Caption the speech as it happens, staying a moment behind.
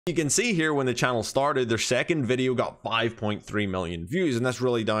You can see here when the channel started, their second video got 5.3 million views, and that's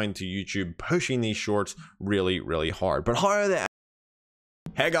really down to YouTube pushing these shorts really hard. But how are they?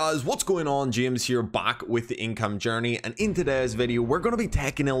 Hey guys, what's going on? James here, back with the income journey, and in today's video we're going to be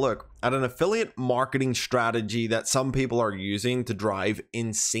taking a look at an affiliate marketing strategy that some people are using to drive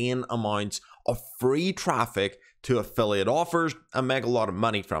insane amounts of free traffic to affiliate offers and make a lot of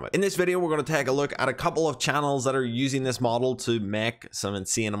money from it. In this video, we're going to take a look at a couple of channels that are using this model to make some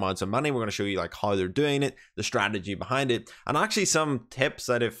insane amounts of money. We're going to show you like how they're doing it, the strategy behind it, and actually some tips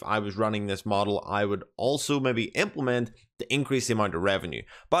that if I was running this model, I would also maybe implement to increase the amount of revenue.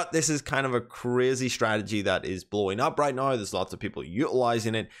 But this is kind of a crazy strategy that is blowing up right now. There's lots of people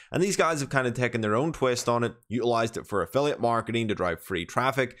utilizing it, and these guys have kind of taken their own twist on it, utilized it for affiliate marketing to drive free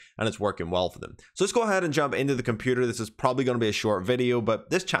traffic, and it's working well for them. So let's go ahead and jump into the computer. This is probably going to be a short video,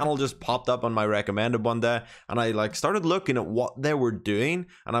 but this channel just popped up on my recommended one day, and I like started looking at what they were doing,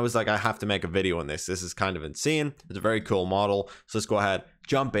 and I was like, I have to make a video on this. This is kind of insane. It's a very cool model. So let's go ahead,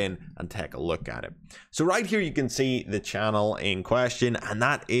 jump in and take a look at it. So right here you can see the channel in question, and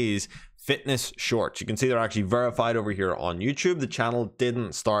that is Fitness Shorts. You can see they're actually verified over here on YouTube. The channel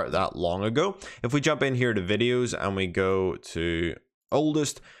didn't start that long ago. If we jump in here to videos and we go to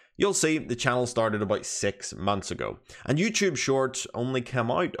oldest, you'll see the channel started about 6 months ago, and YouTube Shorts only came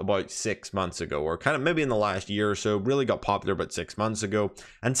out about 6 months ago, or kind of maybe in the last year or so. Really got popular about 6 months ago,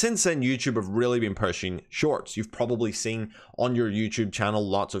 and since then YouTube have really been pushing shorts. You've probably seen on your YouTube channel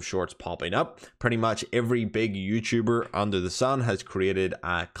lots of shorts popping up. Pretty much every big YouTuber under the sun has created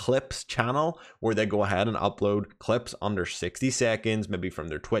a clips channel where they go ahead and upload clips under 60 seconds, maybe from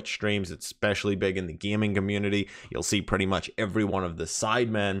their Twitch streams. It's especially big in the gaming community. You'll see pretty much every one of the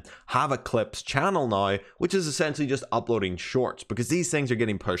sidemen have a clips channel now, which is essentially just uploading shorts, because these things are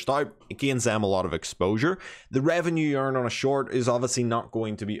getting pushed out. It gains them a lot of exposure. The revenue you earn on a short is obviously not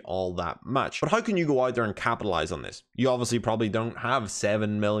going to be all that much, but how can you go out there and capitalize on this? You obviously probably don't have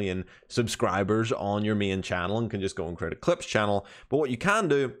 7 million subscribers on your main channel and can just go and create a clips channel, but what you can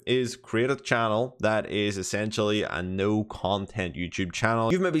do is create a channel that is essentially a no content YouTube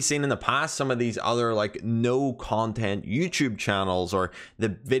channel. You've maybe seen in the past some of these other like no content YouTube channels, or the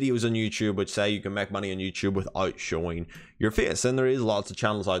videos on YouTube which say you can make money on YouTube without showing your face, and there is lots of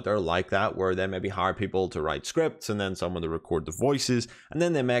channels out there like that where they maybe hire people to write scripts and then someone to record the voices, and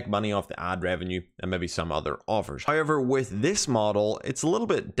then they make money off the ad revenue and maybe some other offers. However, with this model it's a little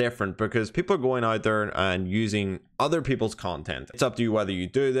bit different, because people are going out there and using other people's content. It's up to you whether you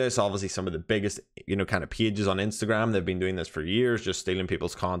do this. Obviously some of the biggest kind of pages on Instagram, they've been doing this for years, just stealing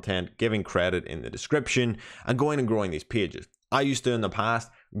people's content, giving credit in the description and going and growing these pages. I used to in the past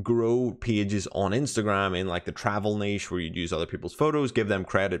grow pages on Instagram in like the travel niche where you'd use other people's photos, give them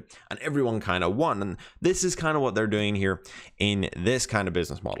credit, and everyone kind of won. And this is kind of what they're doing here in this kind of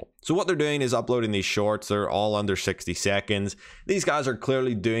business model. So what they're doing is uploading these shorts. They're all under 60 seconds. These guys are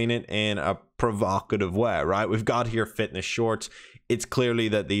clearly doing it in a provocative way, right? We've got here Fitness Shorts. It's clearly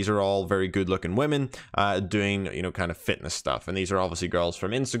that these are all very good looking women doing kind of fitness stuff, and these are obviously girls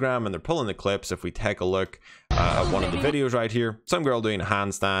from Instagram, and they're pulling the clips. If we take a look at one of the videos right here, some girl doing a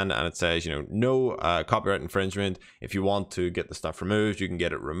handstand, and it says no copyright infringement. If you want to get the stuff removed, you can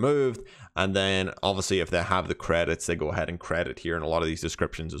get it removed. And then obviously if they have the credits, they go ahead and credit here in a lot of these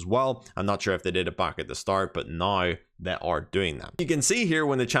descriptions as well. I'm not sure if they did it back at the start, but now they are doing that. You can see here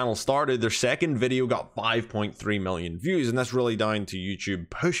when the channel started, their second video got 5.3 million views, and that's really down to YouTube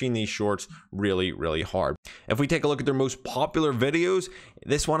pushing these shorts really hard. If we take a look at their most popular videos,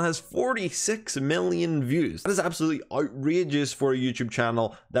 this one has 46 million views. That is absolutely outrageous for a YouTube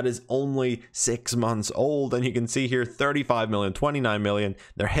channel that is only 6 months old. And you can see here 35 million, 29 million.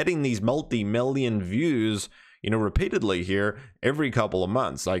 They're hitting these multi-million views repeatedly here every couple of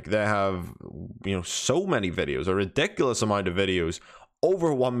months. Like they have so many videos, a ridiculous amount of videos,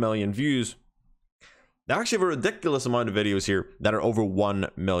 over 1 million views. They actually have a ridiculous amount of videos here that are over 1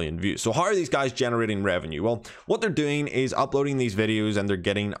 million views. So how are these guys generating revenue? Well, what they're doing is uploading these videos, and they're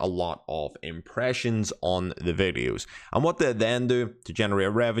getting a lot of impressions on the videos. And what they then do to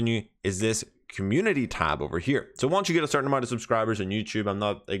generate revenue is this community tab over here. So once you get a certain amount of subscribers on YouTube, I'm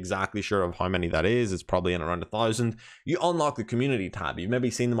not exactly sure of how many that is, it's probably in around 1,000, you unlock the community tab. You've maybe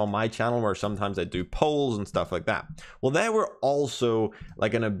seen them on my channel where sometimes I do polls and stuff like that. Well, they were also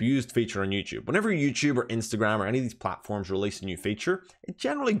like an abused feature on YouTube. Whenever YouTube or Instagram or any of these platforms release a new feature, it's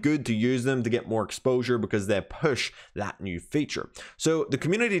generally good to use them to get more exposure because they push that new feature. So the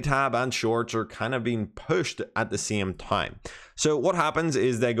community tab and shorts are kind of being pushed at the same time. So what happens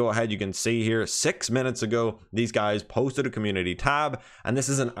is they go ahead, you can see here 6 minutes ago, these guys posted a community tab, and this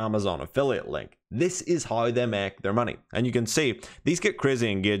is an Amazon affiliate link. This is how they make their money. And you can see these get crazy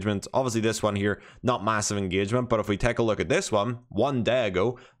engagements. Obviously this one here, not massive engagement, but if we take a look at this one day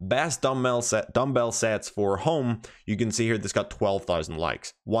ago, best dumbbell sets for home, you can see here this got 12,000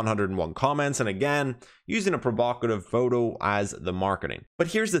 likes, 101 comments, and again, using a provocative photo as the marketing. But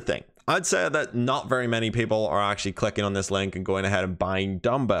here's the thing. I'd say that not very many people are actually clicking on this link and going ahead and buying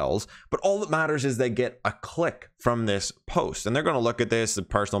dumbbells, but all that matters is they get a click from this post, and they're going to look at this. The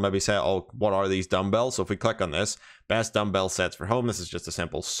person will maybe say, oh, what are these dumbbells? So if we click on this, best dumbbell sets for home, this is just a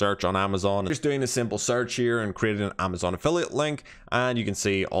simple search on Amazon. Just doing a simple search here and creating an Amazon affiliate link, and you can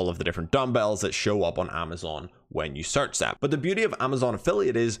see all of the different dumbbells that show up on Amazon when you search that. But the beauty of Amazon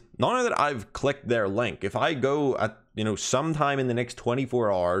affiliate is, not only that I've clicked their link, if I go at sometime in the next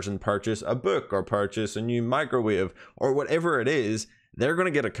 24 hours and purchase a book or purchase a new microwave or whatever it is, they're going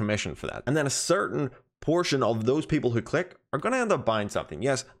to get a commission for that. And then a certain portion of those people who click are going to end up buying something.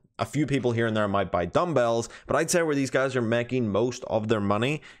 Yes, a few people here and there might buy dumbbells, but I'd say where these guys are making most of their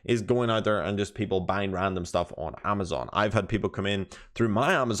money is going out there and just people buying random stuff on Amazon. I've had people come in through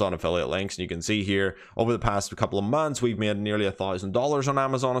my Amazon affiliate links, and you can see here over the past couple of months, we've made nearly $1,000 on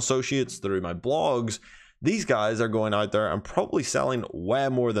Amazon Associates through my blogs. These guys are going out there and probably selling way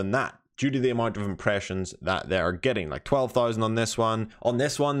more than that, due to the amount of impressions that they are getting, like 12,000 on this one. On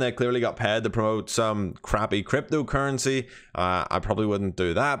this one, they clearly got paid to promote some crappy cryptocurrency. I probably wouldn't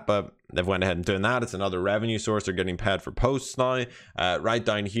do that, but they've went ahead and doing that. It's another revenue source. They're getting paid for posts now. Right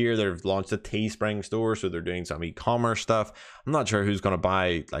down here, they've launched a Teespring store, so they're doing some e-commerce stuff. I'm not sure who's going to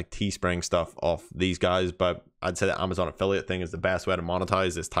buy like Teespring stuff off these guys, but I'd say the Amazon affiliate thing is the best way to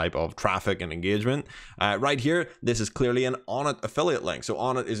monetize this type of traffic and engagement. Right here, this is clearly an Onnit affiliate link. So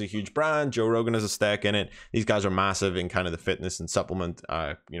Onnit is a huge brand. Joe Rogan has a stake in it. These guys are massive in kind of the fitness and supplement,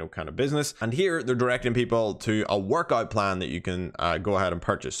 kind of business. And here they're directing people to a workout plan that you can go ahead and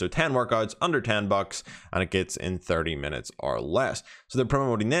purchase. So 10 workouts under $10, and it gets in 30 minutes or less. So they're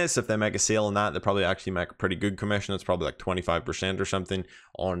promoting this. If they make a sale on that, they probably actually make a pretty good commission. It's probably like 25% or something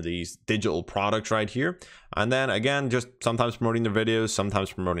on these digital products right here. And then again, just sometimes promoting their videos,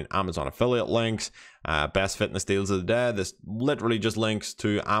 sometimes promoting Amazon affiliate links, best fitness deals of the day. This literally just links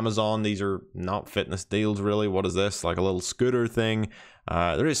to Amazon. These are not fitness deals really. What is this? Like a little scooter thing.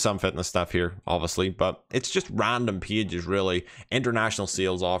 There is some fitness stuff here, obviously, but it's just random pages, really. International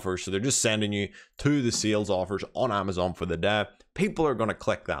sales offers. So they're just sending you to the sales offers on Amazon for the day. People are going to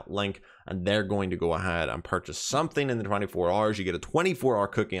click that link, and they're going to go ahead and purchase something in the 24 hours. You get a 24-hour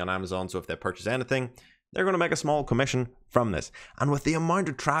cookie on Amazon. So if they purchase anything, they're going to make a small commission from this. And with the amount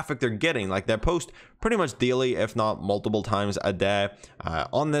of traffic they're getting, like they post pretty much daily, if not multiple times a day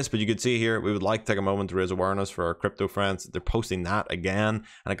on this. But you can see here, we would like to take a moment to raise awareness for our crypto friends. They're posting that again,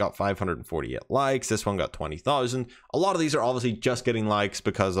 and it got 548 likes. This one got 20,000. A lot of these are obviously just getting likes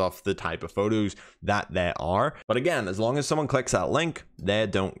because of the type of photos that they are. But again, as long as someone clicks that link, they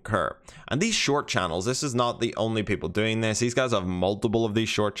don't care. And these short channels, this is not the only people doing this. These guys have multiple of these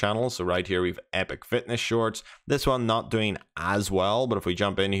short channels. So right here, we've Epic Fitness Shorts. This one not doing as well, but if we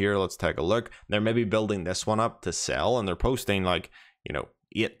jump in here, let's take a look. They're maybe building this one up to sell, and they're posting like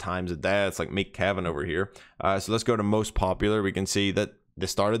 8 times a day. It's like Meet Kevin over here. So let's go to most popular. We can see that they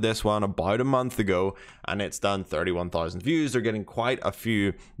started this one about a month ago, and it's done 31,000 views. They're getting quite a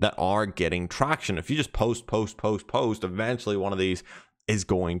few that are getting traction. If you just post, eventually one of these is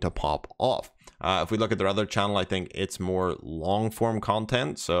going to pop off. If we look at their other channel, I think it's more long form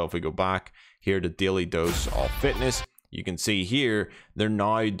content. So if we go back here to Daily Dose of Fitness, you can see here they're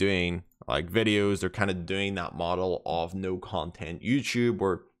now doing like videos. They're kind of doing that model of no content YouTube,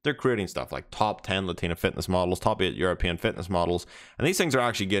 where they're creating stuff like top 10 Latina fitness models, top 8 European fitness models, and these things are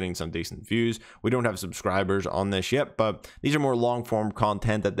actually getting some decent views. We don't have subscribers on this yet, but these are more long form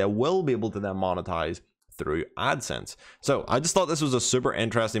content that they will be able to then monetize through AdSense. So I just thought this was a super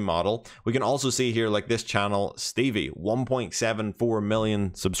interesting model. We can also see here, like this channel, Stevie, 1.74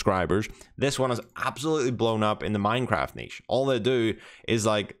 million subscribers. This one is absolutely blown up in the Minecraft niche. All they do is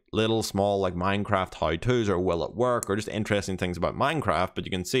like little small like Minecraft how-tos or will it work or just interesting things about Minecraft. But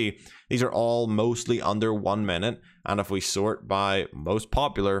you can see these are all mostly under 1 minute. And if we sort by most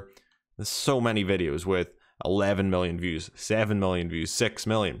popular, there's so many videos with 11 million views, 7 million views, 6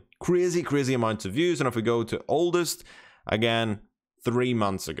 million. Crazy amounts of views. And if we go to oldest, again, 3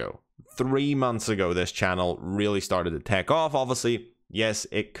 months ago. 3 months ago, this channel really started to take off. Obviously, yes,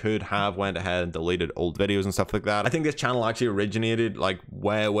 it could have went ahead and deleted old videos and stuff like that. I think this channel actually originated like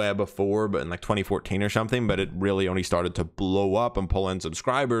way before, but in like 2014 or something, but it really only started to blow up and pull in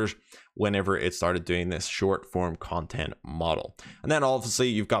subscribers whenever it started doing this short form content model. And then obviously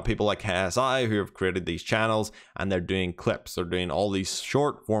you've got people like KSI who have created these channels, and they're doing clips. They're doing all these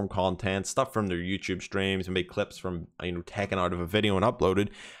short form content stuff from their YouTube streams and make clips from, you know, taken out of a video and uploaded,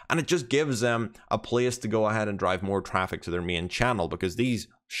 and it just gives them a place to go ahead and drive more traffic to their main channel, because these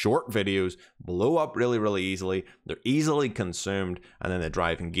short videos blow up really easily. They're easily consumed, and then they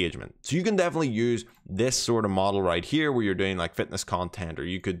drive engagement. So you can definitely use this sort of model right here, where you're doing like fitness content, or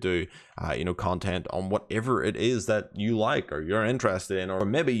you could do you know, content on whatever it is that you like or you're interested in, or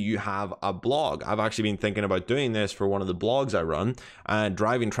maybe you have a blog. I've actually been thinking about doing this for one of the blogs I run, and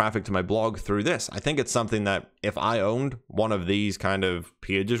driving traffic to my blog through this. I think it's something that if I owned one of these kind of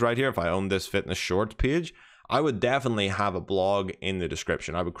pages right here, if I owned this fitness shorts page, I would definitely have a blog in the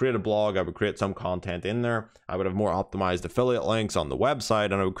description. I would create a blog, I would create some content in there, I would have more optimized affiliate links on the website,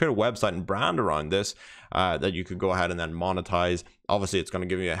 and I would create a website and brand around this that you could go ahead and then monetize. Obviously, it's going to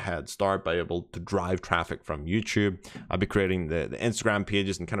give you a head start by able to drive traffic from YouTube. I'll be creating the Instagram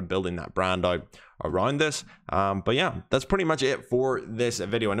pages and kind of building that brand out around this. But yeah, that's pretty much it for this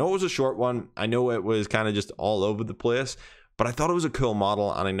video. I know it was a short one. I know it was kind of just all over the place, but I thought it was a cool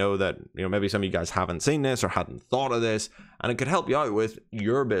model, and I know that, you know, maybe some of you guys haven't seen this or hadn't thought of this, and it could help you out with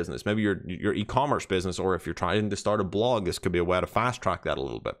your business, maybe your e-commerce business, or if you're trying to start a blog, this could be a way to fast track that a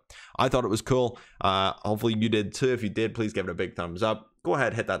little bit. I thought it was cool. Hopefully you did too. If you did, please give it a big thumbs up. Go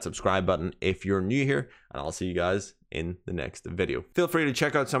ahead, hit that subscribe button if you're new here, and I'll see you guys in the next video. Feel free to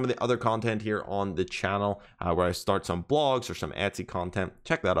check out some of the other content here on the channel, where I start some blogs or some Etsy content.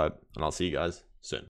 Check that out, and I'll see you guys soon.